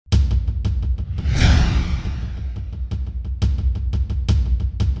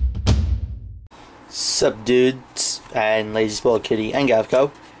Sup dudes and Lazy Spoiled Kitty and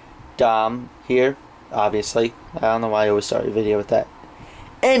Gavkoo. Dom here, obviously. I don't know why I always start a video with that.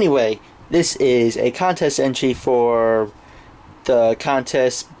 Anyway, this is a contest entry for the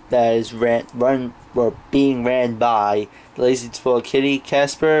contest that is being ran by Lazy Spoiled Kitty,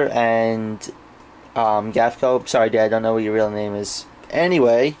 Casper, and Gavkoo. Sorry Dad, I don't know what your real name is.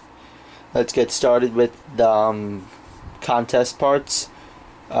 Anyway, let's get started with the contest parts.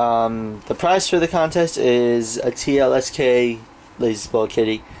 The prize for the contest is a TLSK Lazy Spoiled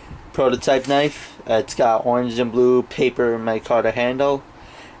Kitty prototype knife. It's got orange and blue paper micarta handle,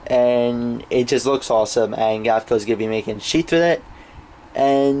 and it just looks awesome. And Gavkoo's gonna be making a sheath with it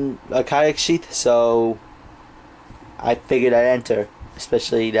and a kayak sheath, so I figured I'd enter,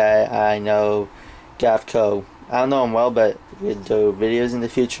 especially that I know Gavkoo. I don't know him well, but we'll do videos in the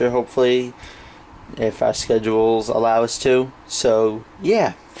future, hopefully, if our schedules allow us to. So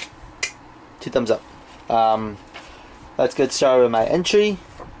yeah, 2 thumbs up. Let's get started with my entry.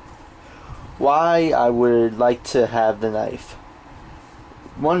 Why I would like to have the knife.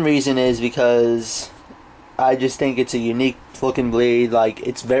 One reason is because I just think it's a unique looking blade. Like,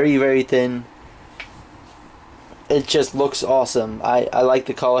 it's very, very thin. It just looks awesome. I like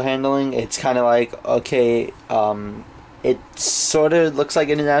the color handling. It's kind of like, okay, it sort of looks like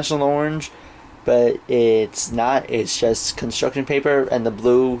International Orange, but it's not. It's just construction paper, and the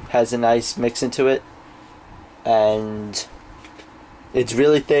blue has a nice mix into it, and it's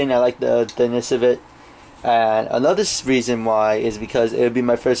really thin. I like the thinness of it. And another reason why is because it would be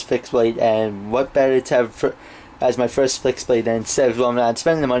my first fixed blade, and what better to have as my first fixed blade than, instead of going out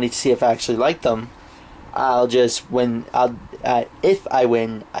spending the money to see if I actually like them, I'll just win. If I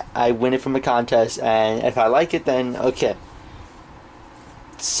win, I win it from a contest, and if I like it, then okay.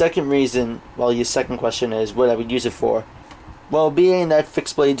 Second reason, well, your second question is what I would use it for. Well, being that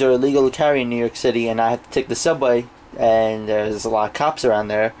fixed blades are illegal to carry in New York City, and I have to take the subway, and there's a lot of cops around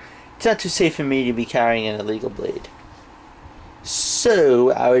there, it's not too safe for me to be carrying an illegal blade.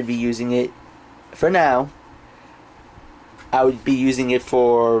 So I would be using it, for now, I would be using it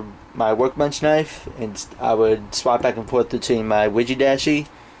for my workbench knife, and I would swap back and forth between my widget dashi,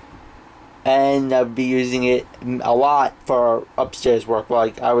 and I would be using it a lot for upstairs work.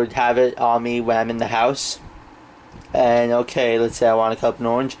 Like, I would have it on me when I'm in the house, and okay, let's say I want to cut up an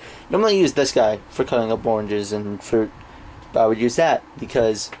orange. Normally I use this guy for cutting up oranges and fruit, but I would use that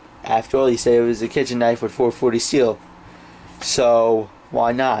because, after all, you say it was a kitchen knife with 440 steel, so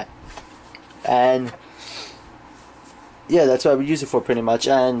why not? And yeah, that's what I would use it for pretty much.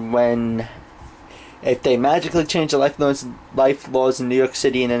 And if they magically change the life laws in New York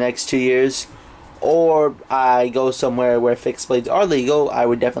City in the next 2 years, or I go somewhere where fixed blades are legal, I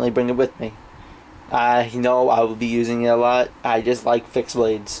would definitely bring it with me. I know I will be using it a lot. I just like fixed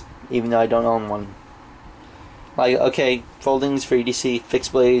blades, even though I don't own one. Like, okay, foldings for EDC,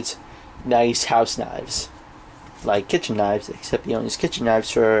 fixed blades, nice house knives. Like kitchen knives, except you don't use kitchen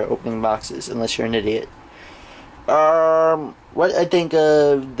knives for opening boxes, unless you're an idiot. What I think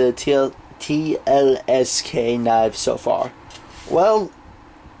of the TLSK knives so far? Well,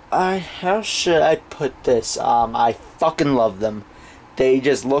 how should I put this? I fucking love them. They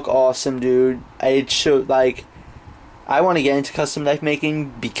just look awesome, dude. I want to get into custom knife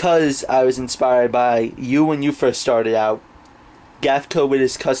making because I was inspired by you when you first started out. Gavkoo with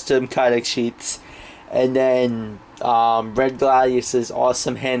his custom kayak sheets, and then Red Gladius's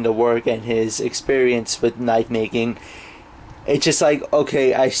awesome handle work and his experience with knife making. It's just like,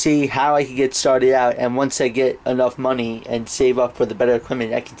 okay, I see how I can get started out, and once I get enough money and save up for the better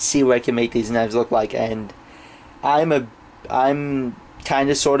equipment, I can see what I can make these knives look like. And I'm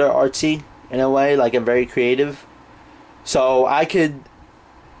kind of sort of artsy in a way, like I'm very creative. So I could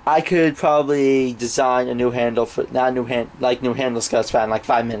probably design a new handle for new handle scuffs in like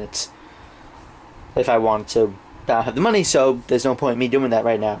 5 minutes if I wanted to. I don't have the money, so there's no point in me doing that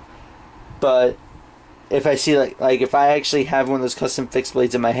right now. But if I see like if I actually have one of those custom fixed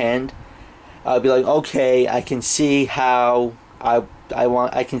blades in my hand, I'll be like, okay, I can see how I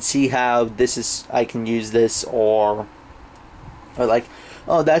can see how this is, I can use this, or like,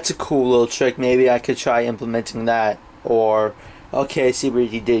 oh, that's a cool little trick, maybe I could try implementing that. Or, okay, I see what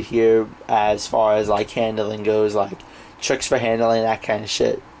he did here as far as like handling goes, like tricks for handling, that kind of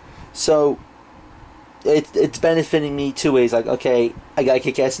shit. So it's benefiting me 2 ways. Like, okay, I got a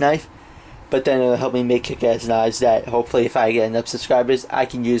kick-ass knife, but then it'll help me make kick-ass knives that hopefully, if I get enough subscribers, I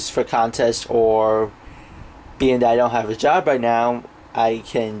can use for contests, or being that I don't have a job right now, I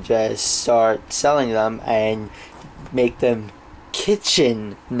can just start selling them and make them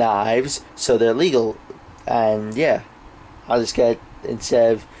kitchen knives so they're legal. And yeah, I'll just get,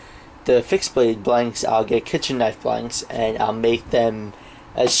 instead of the fixed blade blanks, I'll get kitchen knife blanks, and I'll make them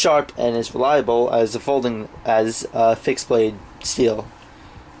as sharp and as reliable as fixed blade steel.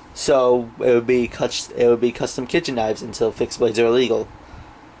 So it would be custom kitchen knives until fixed blades are illegal.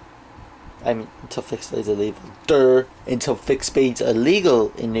 I mean, until fixed blades are legal. Until fixed blades are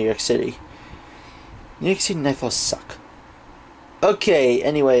legal in New York City. New York City knife laws suck. Okay,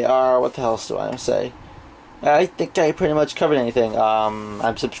 anyway, what the hell else do I want to say? I think I pretty much covered anything.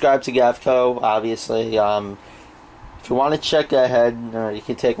 I'm subscribed to Gavkoo, obviously. If you want to check ahead, you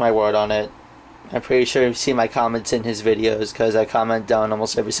can take my word on it. I'm pretty sure you've seen my comments in his videos, because I comment down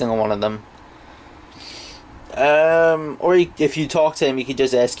almost every single one of them. Or if you talk to him, you can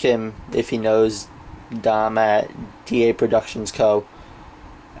just ask him if he knows Dom at DA Productions Co.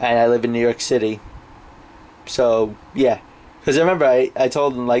 And I live in New York City. So, yeah. Because I remember I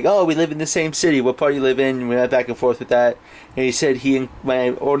told him, like, oh, we live in the same city. What part do you live in? And we went back and forth with that. And he said when I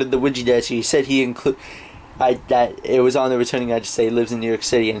ordered the Ouija desk, he said that it was on the returning address, say he lives in New York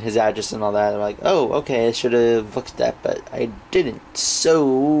City and his address and all that. I'm like, oh, okay, I should have looked at that, but I didn't.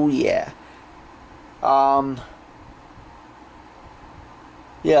 So, yeah.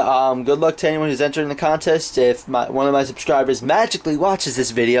 Good luck to anyone who's entering the contest. If one of my subscribers magically watches this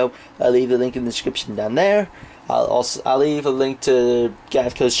video, I'll leave the link in the description down there. I'll leave a link to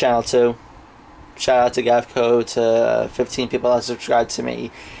Gavkoo's channel too. Shout out to Gavkoo, to 15 people that subscribed to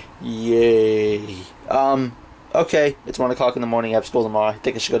me. Yay. Okay, it's 1 o'clock in the morning. I have school tomorrow. I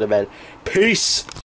think I should go to bed. Peace!